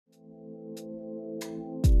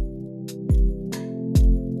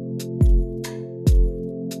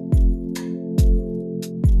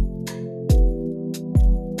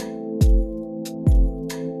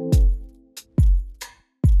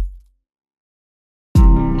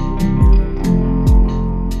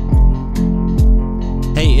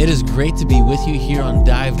is great to be with you here on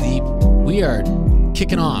Dive Deep. We are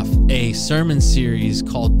kicking off a sermon series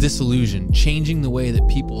called Disillusion, changing the way that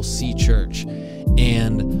people see church.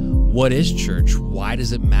 And what is church? Why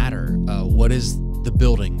does it matter? What is the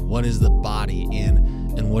building? What is the body?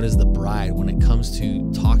 And what is the bride when it comes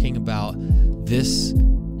to talking about this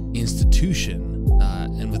institution?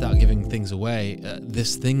 And without giving things away,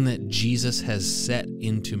 this thing that Jesus has set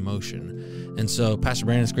into motion. And so, Pastor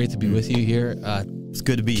Branden, it's great to be with you here. It's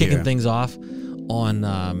good to be kicking here. things off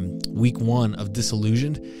on week 1 of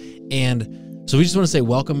Disillusioned. And so we just want to say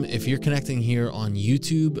welcome. If you're connecting here on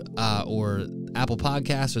YouTube or Apple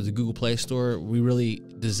Podcasts or the Google Play Store, we really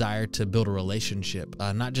desire to build a relationship,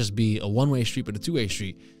 not just be a one-way street, but a two-way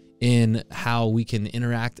street in how we can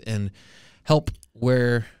interact and help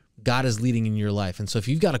where God is leading in your life. And so if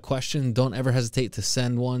you've got a question, don't ever hesitate to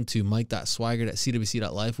send one to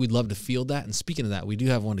mike.swigert@cwc.life. We'd love to field that. And speaking of that, we do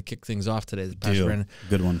have one to kick things off today, Pastor Branden.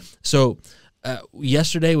 Good one. So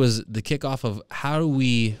yesterday was the kickoff of how do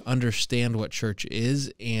we understand what church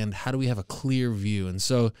is and how do we have a clear view. And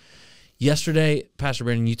so yesterday, Pastor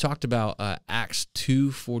Branden, you talked about Acts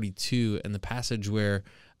 2:42 and the passage where,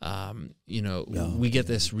 we get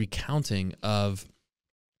this recounting of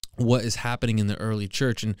what is happening in the early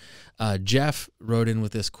church. And Jeff wrote in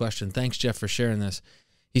with this question. Thanks, Jeff, for sharing this.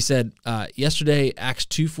 He said, yesterday, Acts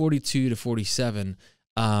 2:42 to 47,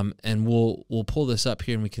 and we'll pull this up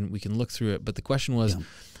here and we can look through it. But the question was,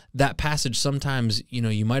 that passage sometimes,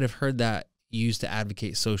 you might have heard that used to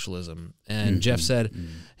advocate socialism. And Jeff said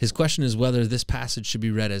his question is whether this passage should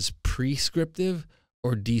be read as prescriptive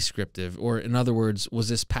or descriptive, or in other words, was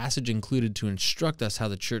this passage included to instruct us how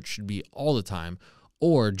the church should be all the time,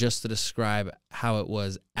 or just to describe how it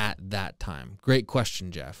was at that time? Great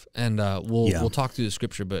question, Jeff. And we'll talk through the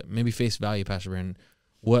scripture, but maybe face value, Pastor Branden.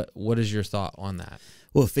 What is your thought on that?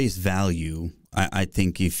 Well, face value, I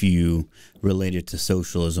think if you relate it to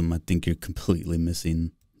socialism, I think you're completely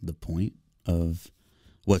missing the point of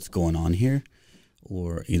what's going on here,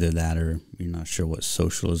 or either that or you're not sure what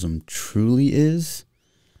socialism truly is.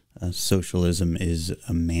 Socialism is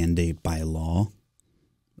a mandate by law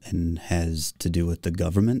and has to do with the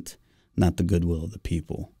government, not the goodwill of the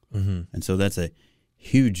people. Mm-hmm. And so that's a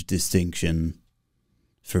huge distinction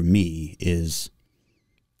for me, is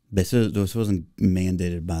this wasn't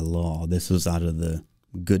mandated by law. This was out of the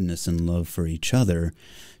goodness and love for each other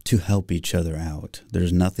to help each other out.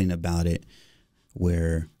 There's nothing about it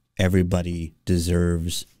where everybody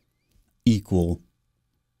deserves equal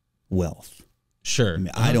wealth. Sure. I mean,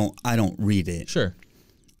 I don't read it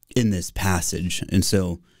in this passage. And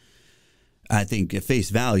so I think at face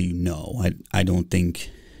value, no, I don't think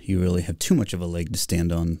you really have too much of a leg to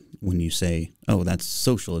stand on when you say, oh, that's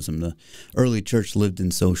socialism. The early church lived in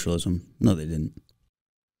socialism. No, they didn't.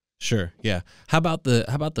 Sure, yeah. How about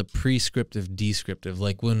the prescriptive, descriptive?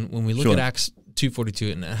 Like when we look at Acts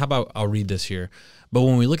 2:42, and how about, I'll read this here, but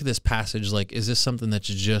when we look at this passage, like, is this something that's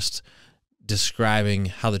just describing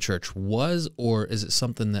how the church was, or is it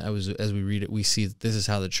something that as we read it, we see that this is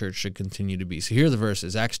how the church should continue to be? So here are the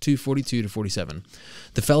verses, Acts 2:42 to 47.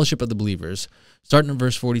 The fellowship of the believers, starting at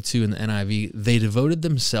verse 42 in the NIV, they devoted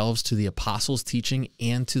themselves to the apostles' teaching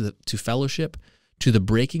and to fellowship, to the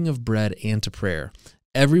breaking of bread and to prayer.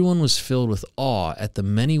 Everyone was filled with awe at the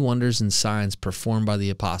many wonders and signs performed by the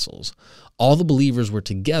apostles. All the believers were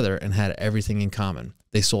together and had everything in common.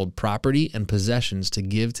 They sold property and possessions to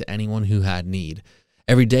give to anyone who had need.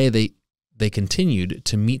 Every day they continued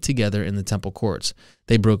to meet together in the temple courts.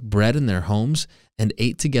 They broke bread in their homes and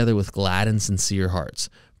ate together with glad and sincere hearts,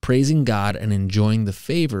 praising God and enjoying the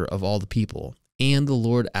favor of all the people. And the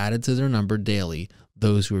Lord added to their number daily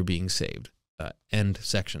those who were being saved. End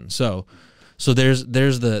section. So there's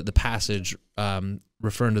the passage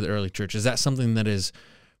referring to the early church. Is that something that is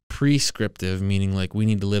prescriptive, meaning like we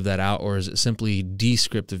need to live that out, or is it simply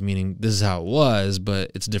descriptive, meaning this is how it was,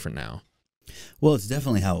 but it's different now? Well, it's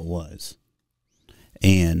definitely how it was.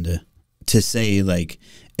 And to say like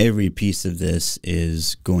every piece of this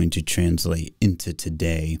is going to translate into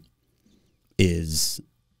today is,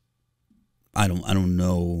 I don't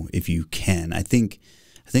know if you can. I think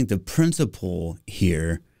the principle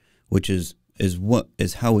here, which is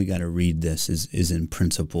how we got to read this is in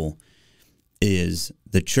principle, is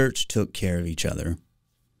the church took care of each other,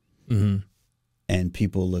 and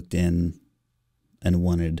people looked in and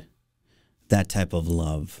wanted that type of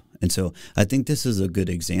love. And so I think this is a good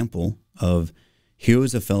example of, here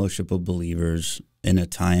was a fellowship of believers in a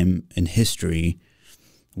time in history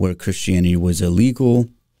where Christianity was illegal.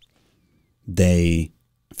 They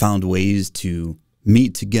found ways to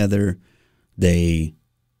meet together. They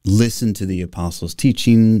listened to the apostles'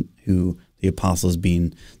 teaching, who the apostles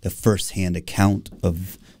being the firsthand account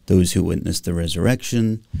of those who witnessed the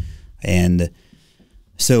resurrection. And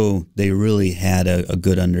so they really had a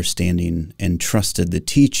good understanding and trusted the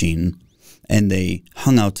teaching, and they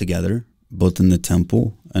hung out together, both in the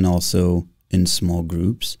temple and also in small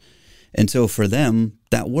groups. And so for them,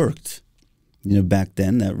 that worked. Back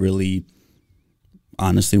then, that really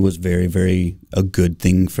honestly was very, very a good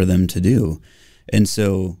thing for them to do. And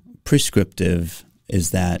so prescriptive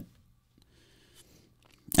is that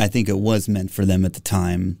I think it was meant for them at the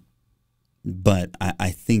time, but I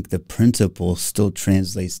think the principle still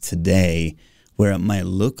translates today, where it might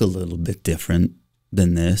look a little bit different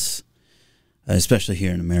than this, especially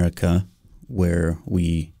here in America, where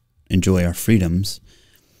we enjoy our freedoms.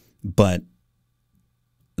 But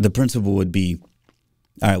the principle would be,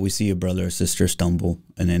 all right, we see a brother or sister stumble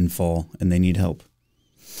and then fall, and they need help.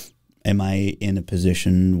 Am I in a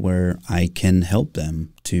position where I can help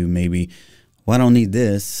them to maybe, well, I don't need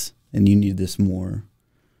this, and you need this more.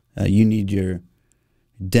 You need your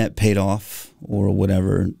debt paid off or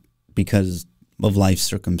whatever because of life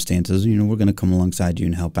circumstances. We're going to come alongside you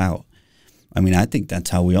and help out. I mean, I think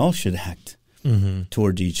that's how we all should act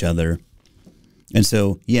towards each other. And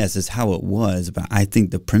so, yes, it's how it was, but I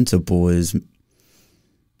think the principle is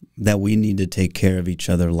that we need to take care of each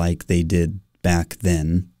other like they did back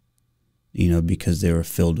then, because they were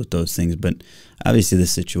filled with those things. But obviously the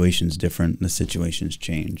situation's different. The situation's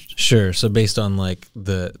changed. Sure. So based on like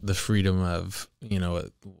the freedom of,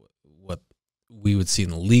 what we would see in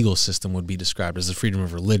the legal system would be described as the freedom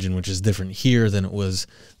of religion, which is different here than it was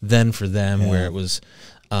then for them, where it was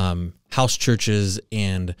house churches,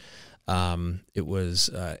 and it was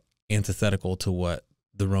antithetical to what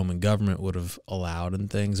the Roman government would have allowed and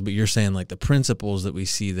things. But you're saying like the principles that we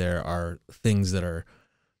see there are things that are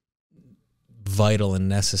vital and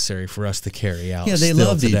necessary for us to carry out. Yeah, they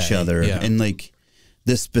loved today. each other. Yeah. And like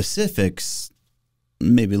the specifics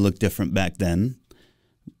maybe look different back then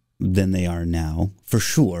than they are now, for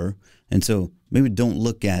sure. And so maybe don't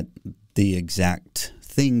look at the exact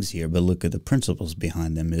things here, but look at the principles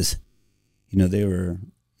behind them. Is, they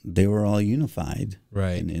were all unified,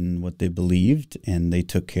 right, in what they believed, and they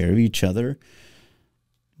took care of each other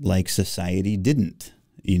like society didn't,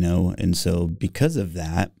 and so because of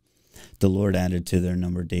that, the Lord added to their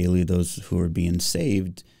number daily those who were being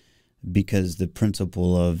saved, because the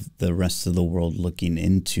principle of the rest of the world looking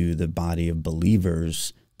into the body of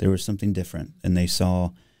believers, there was something different, and they saw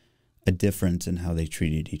a difference in how they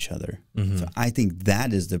treated each other. So I think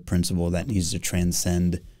that is the principle that needs to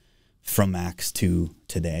transcend from Acts to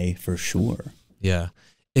today, for sure. Yeah.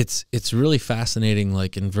 It's really fascinating,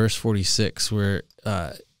 like in verse 46, where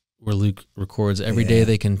Luke records, every day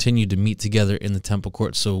they continued to meet together in the temple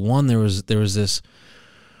courts. So one, there was this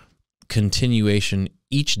continuation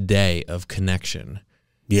each day of connection.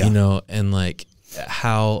 Yeah. And like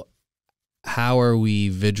how are we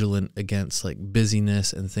vigilant against like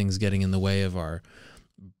busyness and things getting in the way of our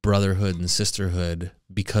brotherhood and sisterhood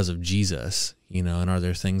because of Jesus, and are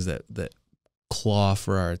there things that claw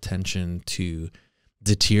for our attention to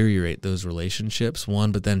deteriorate those relationships?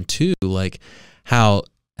 One, but then two, like how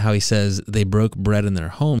he says they broke bread in their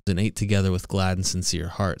homes and ate together with glad and sincere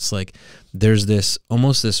hearts. Like there's this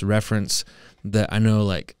almost this reference that I know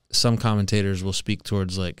like some commentators will speak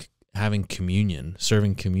towards, like having communion,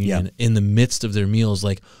 serving communion in the midst of their meals,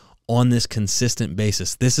 like on this consistent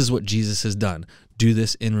basis. This is what Jesus has done. Do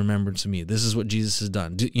this in remembrance of me. This is what Jesus has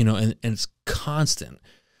done. And it's constant.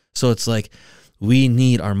 So it's like we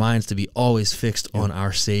need our minds to be always fixed on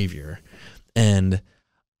our Savior. And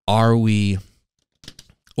are we,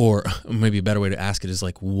 or maybe a better way to ask it is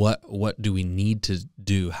like, what do we need to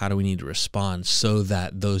do? How do we need to respond so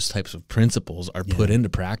that those types of principles are put into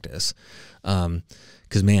practice?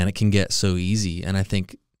 Because, man, it can get so easy. And I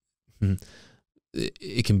think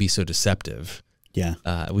it can be so deceptive. Yeah.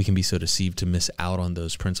 We can be so deceived to miss out on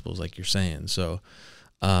those principles, like you're saying. So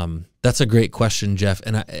that's a great question, Jeff.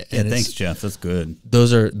 And thanks, Jeff. That's good.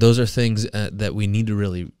 Those are things that we need to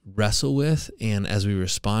really wrestle with. And as we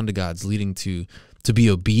respond to God's leading to be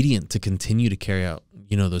obedient, to continue to carry out,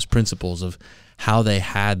 those principles of how they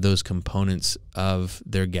had those components of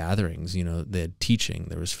their gatherings. They had teaching,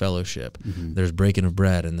 there was fellowship, there's breaking of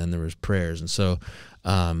bread, and then there was prayers. And so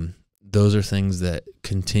those are things that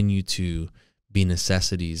continue to be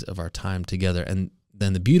necessities of our time together. And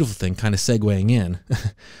then the beautiful thing, kind of segueing in,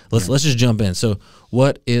 let's just jump in. So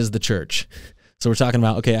what is the church? So we're talking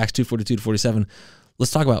about, Acts 2:42 to 47.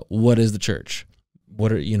 Let's talk about what is the church.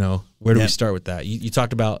 What are, where do we start with that? You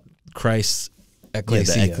talked about Christ's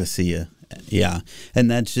ecclesia. Yeah, the ecclesia. Yeah. And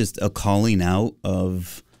that's just a calling out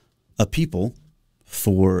of a people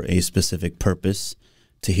for a specific purpose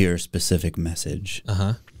to hear a specific message.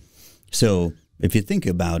 So if you think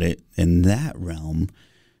about it in that realm,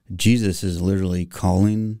 Jesus is literally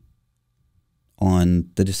calling on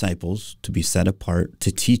the disciples to be set apart,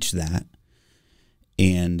 to teach that,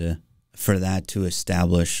 and for that to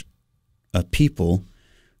establish a people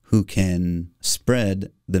who can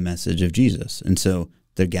spread the message of Jesus. And so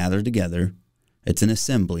they're gathered together. It's an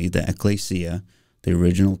assembly, the ecclesia. The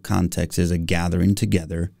original context is a gathering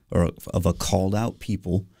together or of a called out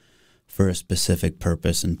people for a specific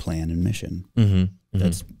purpose and plan and mission.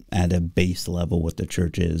 That's at a base level what the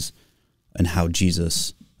church is and how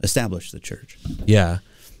Jesus established the church. Yeah.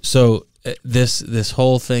 So this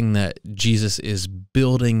whole thing that Jesus is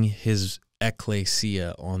building his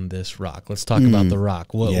ecclesia on this rock. Let's talk about the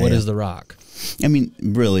rock. What is the rock? I mean,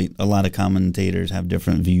 really, a lot of commentators have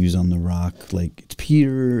different views on the rock. Like it's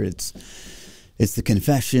Peter, it's the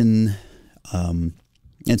confession,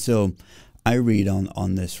 and so I read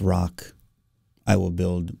on this rock, I will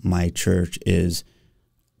build my church is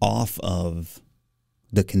off of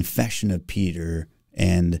the confession of Peter,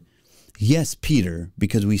 and yes, Peter,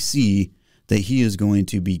 because we see that he is going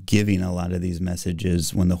to be giving a lot of these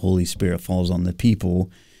messages when the Holy Spirit falls on the people.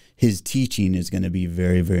 His teaching is going to be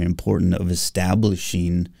very, very important of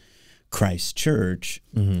establishing Christ's church.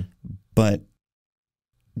 But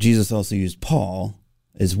Jesus also used Paul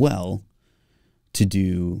as well to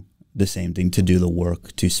do the same thing, to do the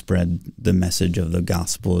work, to spread the message of the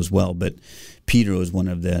gospel as well. But Peter was one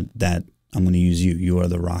of that I'm going to use you. You are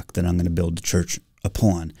the rock that I'm going to build the church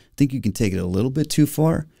upon. I think you can take it a little bit too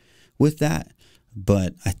far with that,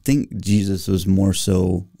 but I think Jesus was more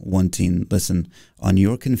so wanting, listen, on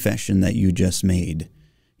your confession that you just made,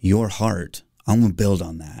 your heart, I'm going to build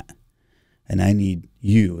on that. And I need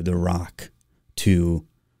you, the rock, to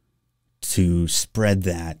spread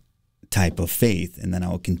that type of faith, and then I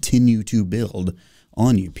will continue to build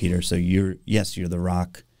on you, Peter. So you're the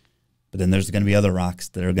rock, but then there's going to be other rocks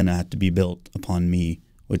that are going to have to be built upon me,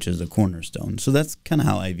 which is a cornerstone. So that's kind of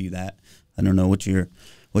how I view that. I don't know what's your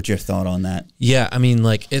thought on that. Yeah, I mean,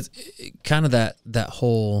 like it's kind of that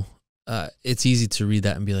whole. It's easy to read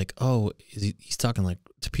that and be like, oh, he's talking like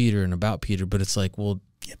to Peter and about Peter, but it's like, well,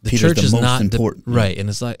 the Peter's church is not important, right, and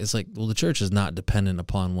it's like, well, the church is not dependent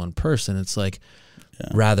upon one person. It's like,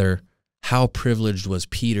 rather, how privileged was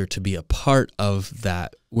Peter to be a part of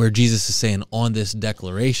that, where Jesus is saying, on this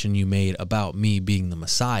declaration you made about me being the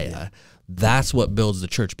Messiah, that's what builds the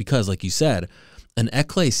church. Because, like you said, an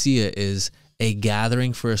ecclesia is a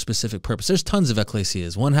gathering for a specific purpose. There's tons of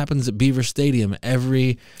ecclesias. One happens at Beaver Stadium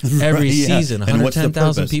every season.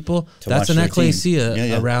 110,000 people. That's an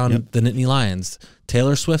ecclesia around the Nittany Lions.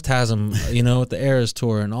 Taylor Swift has them, at the Eras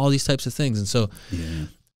Tour and all these types of things. And so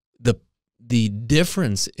the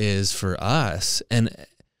difference is for us, and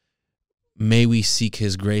may we seek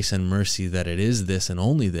his grace and mercy that it is this and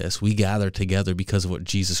only this. We gather together because of what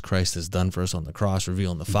Jesus Christ has done for us on the cross,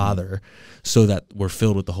 revealing the Father, so that we're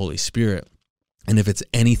filled with the Holy Spirit. And if it's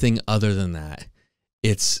anything other than that,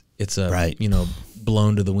 it's a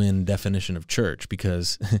blown to the wind definition of church,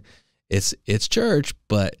 because it's church,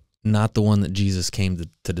 but not the one that Jesus came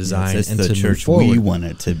to design and to move forward. We want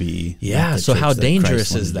it to be. Yeah. So how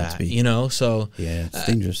dangerous is that? So yeah, it's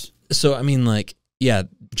dangerous. So I mean, like,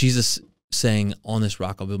 Jesus saying, "On this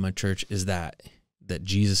rock I'll build my church," is that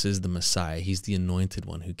Jesus is the Messiah. He's the anointed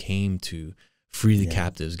one who came to free the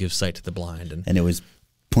captives, give sight to the blind, and it was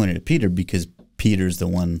pointed at Peter because Peter's the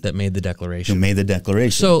one that made the declaration. Who made the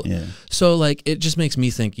declaration. So like, it just makes me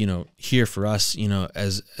think, here for us,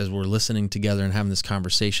 as we're listening together and having this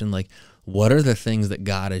conversation, like, what are the things that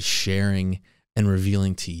God is sharing and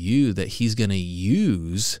revealing to you that he's going to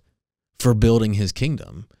use for building his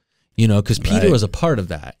kingdom? Because Peter was a part of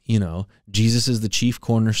that. Jesus is the chief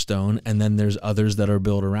cornerstone, and then there's others that are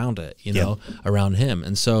built around it, around him.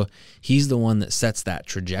 And so he's the one that sets that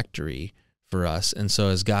trajectory for us. And so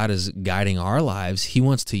as God is guiding our lives, he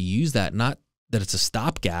wants to use that, not that it's a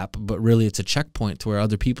stopgap, but really it's a checkpoint to where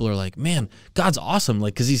other people are like, man, God's awesome.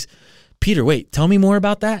 Like, because he's, Peter, wait, tell me more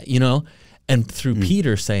about that, And through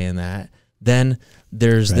Peter saying that, then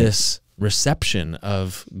there's this reception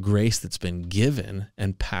of grace that's been given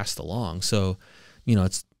and passed along. So,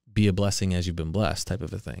 it's be a blessing as you've been blessed type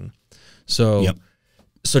of a thing. So,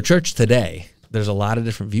 so church today, there's a lot of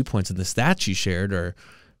different viewpoints, and the stats you shared are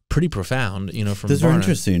pretty profound, from those are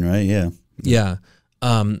interesting, right? Yeah.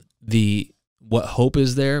 What hope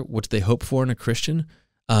is there? What do they hope for in a Christian?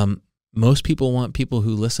 Most people want people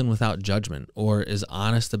who listen without judgment or is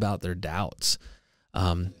honest about their doubts.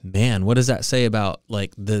 Man, what does that say about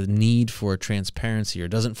like the need for transparency, or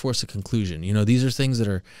doesn't force a conclusion? These are things that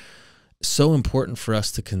are so important for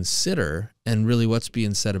us to consider, and really what's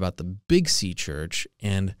being said about the Big C church,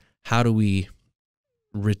 and how do we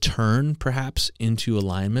return perhaps into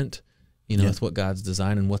alignment, with what God's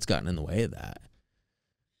designed and what's gotten in the way of that.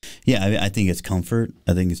 Yeah, I think it's comfort.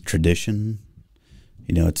 I think it's tradition.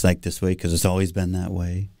 It's like this way because it's always been that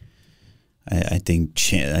way. I think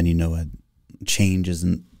change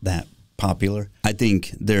isn't that popular. I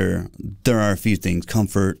think there are a few things.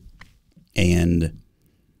 Comfort and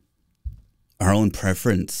our own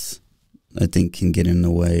preference, I think, can get in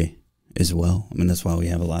the way as well. I mean, that's why we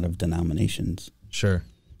have a lot of denominations. Sure.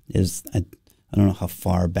 I don't know how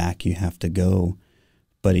far back you have to go,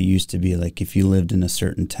 but it used to be like if you lived in a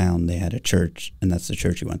certain town, they had a church, and that's the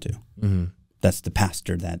church you went to. Mm-hmm. That's the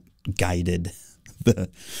pastor that guided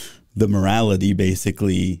the morality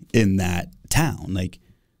basically in that town. Like,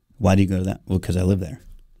 why do you go to that? Well, because I live there.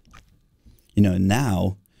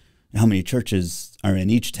 Now, how many churches are in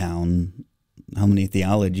each town? How many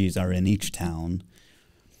theologies are in each town?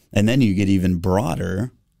 And then you get even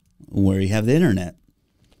broader where you have the internet,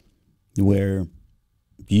 where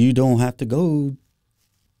you don't have to go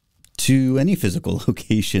to any physical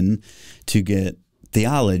location to get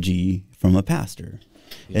theology from a pastor.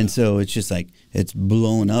 Yeah. And so it's just like it's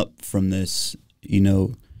blown up from this,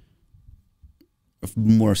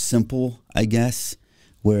 more simple, I guess,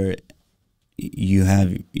 where you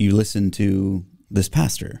listen to this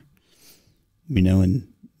pastor, and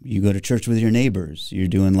you go to church with your neighbors. You're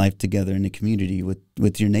doing life together in the community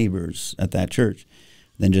with your neighbors at that church.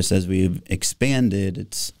 Then just as we've expanded,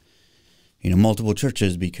 it's, multiple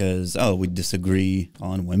churches because, we disagree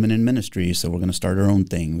on women in ministry, so we're going to start our own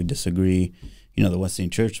thing. We disagree. The Wesleyan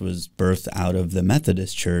Church was birthed out of the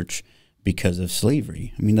Methodist Church because of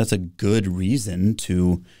slavery. I mean, that's a good reason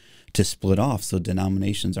to split off. So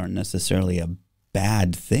denominations aren't necessarily a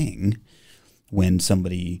bad thing when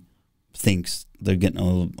somebody thinks they're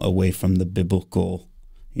getting away from the biblical,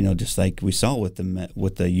 just like we saw with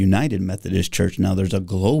the United Methodist Church. Now there's a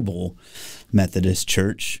global Methodist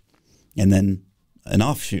Church, and then an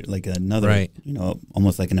offshoot, like another, right.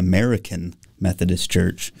 Almost like an American Methodist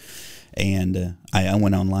Church. And I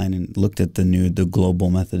went online and looked at the global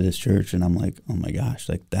Methodist Church, and I'm like, oh my gosh,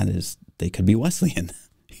 like they could be Wesleyan,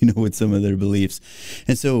 with some of their beliefs.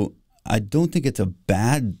 And so I don't think it's a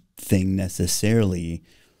bad thing necessarily,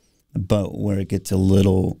 but where it gets a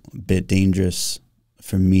little bit dangerous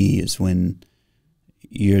for me is when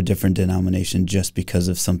you're a different denomination just because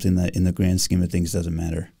of something that in the grand scheme of things doesn't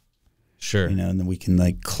matter. Sure. And then we can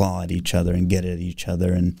like claw at each other and get at each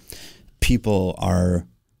other, and people are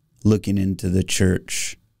looking into the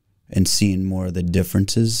church and seeing more of the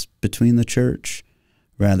differences between the church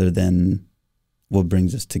rather than what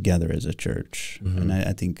brings us together as a church. Mm-hmm. And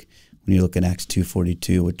I think when you look at Acts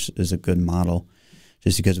 2:42, which is a good model,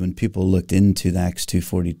 just because when people looked into the Acts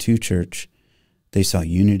 2:42 church, they saw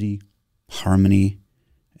unity, harmony,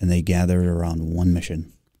 and they gathered around one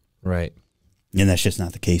mission. Right. And that's just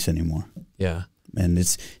not the case anymore. Yeah. And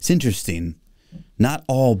it's interesting. Not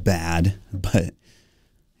all bad, but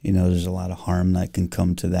there's a lot of harm that can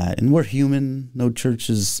come to that. And we're human. No church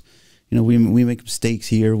is, we make mistakes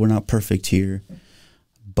here. We're not perfect here.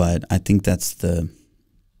 But I think that's the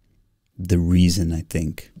reason, I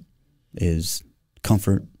think, is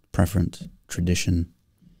comfort, preference, tradition.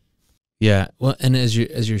 Yeah. Well, and as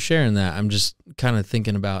you're sharing that, I'm just kind of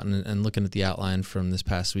thinking about and looking at the outline from this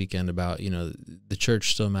past weekend about, the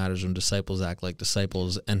church still matters when disciples act like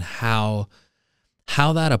disciples, and how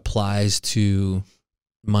that applies to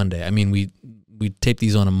Monday. I mean, we tape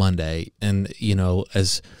these on a Monday, and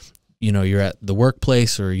as you're at the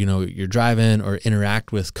workplace, or you're driving, or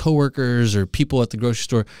interact with coworkers or people at the grocery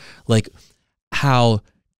store, like how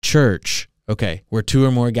church, okay, where two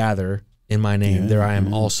or more gather in my name, there I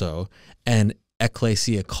am also, and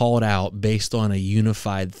ecclesia called out based on a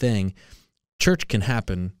unified thing. Church can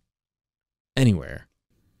happen anywhere.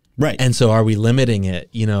 Right. And so are we limiting it,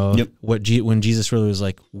 Yep. when Jesus really was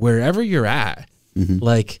like, wherever you're at, mm-hmm.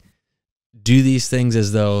 like, do these things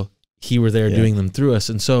as though he were there doing them through us.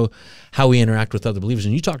 And so how we interact with other believers,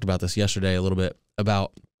 and you talked about this yesterday a little bit,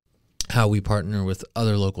 about how we partner with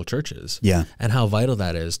other local churches. Yeah. And how vital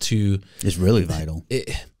that is to... It's really vital.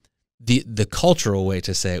 The cultural way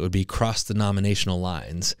to say it would be cross-denominational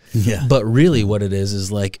lines. Yeah. But really what it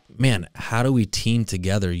is like, man, how do we team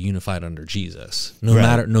together unified under Jesus? No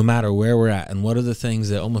matter where we're at. And what are the things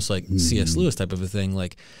that, almost like C.S. Lewis type of a thing,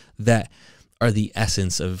 like that are the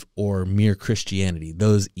essence of, or mere Christianity,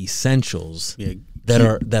 those essentials that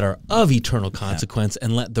are of eternal consequence,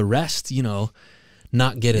 and let the rest,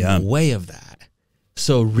 not get in the way of that.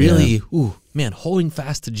 So really, holding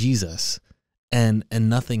fast to Jesus and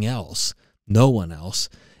nothing else, no one else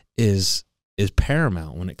is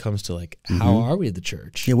paramount when it comes to like, how are we at the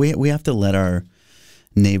church? Yeah, we have to let our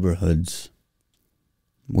neighborhoods,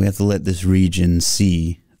 we have to let this region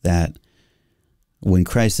see that when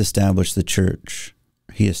Christ established the church,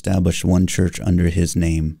 he established one church under his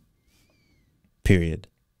name, period.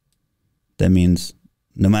 That means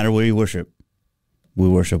no matter where you worship, we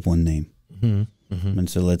worship one name. And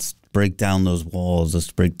so let's break down those walls.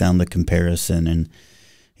 Let's break down the comparison. And,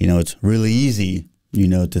 it's really easy,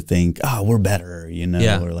 to think, we're better,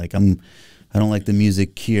 or like, I don't like the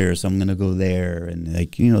music here, so I'm going to go there. And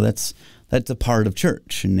like, that's a part of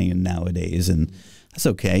church nowadays. And that's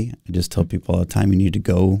okay. I just tell people all the time, you need to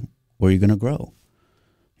go where you're going to grow.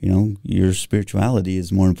 Your spirituality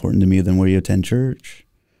is more important to me than where you attend church.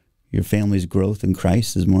 Your family's growth in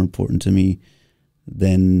Christ is more important to me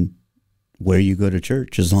than where you go to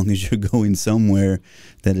church, as long as you're going somewhere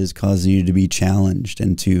that is causing you to be challenged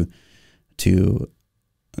and to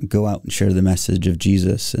go out and share the message of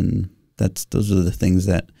Jesus. And those are the things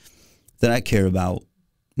that I care about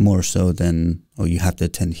more so than, you have to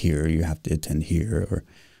attend here, or you have to attend here,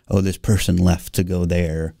 or, this person left to go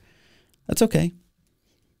there. That's okay.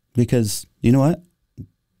 Because you know what?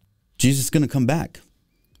 Jesus is going to come back,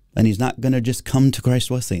 and he's not going to just come to Christ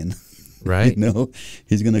Wesleyan. Right.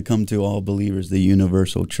 He's going to come to all believers, the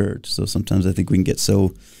universal church. So sometimes I think we can get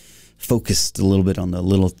so focused a little bit on the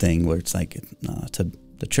little thing where it's like,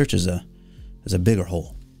 the church is a bigger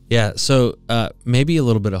whole. Yeah. So maybe a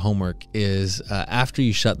little bit of homework is after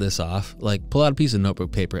you shut this off, like pull out a piece of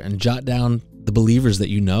notebook paper and jot down the believers that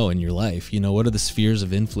you know in your life. What are the spheres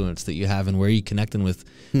of influence that you have, and where are you connecting with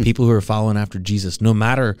people who are following after Jesus, no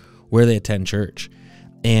matter where they attend church,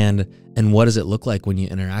 and what does it look like when you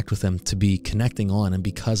interact with them to be connecting on and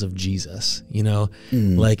because of Jesus?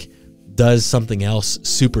 Like, does something else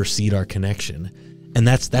supersede our connection? And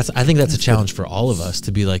I think that's a challenge for all of us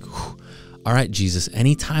to be like, all right, Jesus,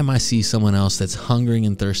 anytime I see someone else that's hungering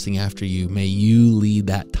and thirsting after you, may you lead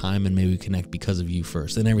that time, and may we connect because of you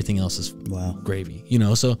first, and everything else is gravy,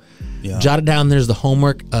 so jot it down. There's the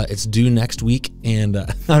homework. It's due next week. And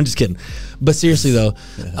I'm just kidding. But seriously though,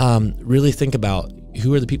 really think about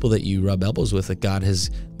who are the people that you rub elbows with that God has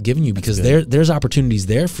given you, because there's opportunities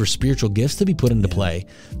there for spiritual gifts to be put into play,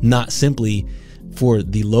 not simply for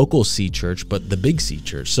the local C church, but the big C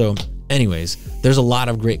church. So anyways, there's a lot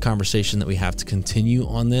of great conversation that we have to continue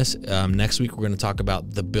on this. Next week, we're going to talk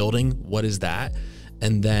about the building. What is that?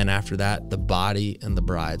 And then after that, the body and the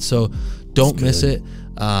bride. So don't miss it.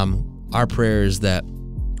 Our prayer is that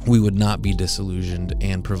we would not be disillusioned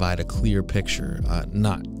and provide a clear picture,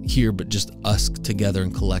 not here, but just us together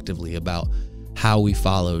and collectively, about how we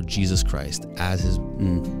follow Jesus Christ as his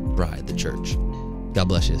bride, the church. God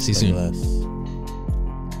bless you. See you soon.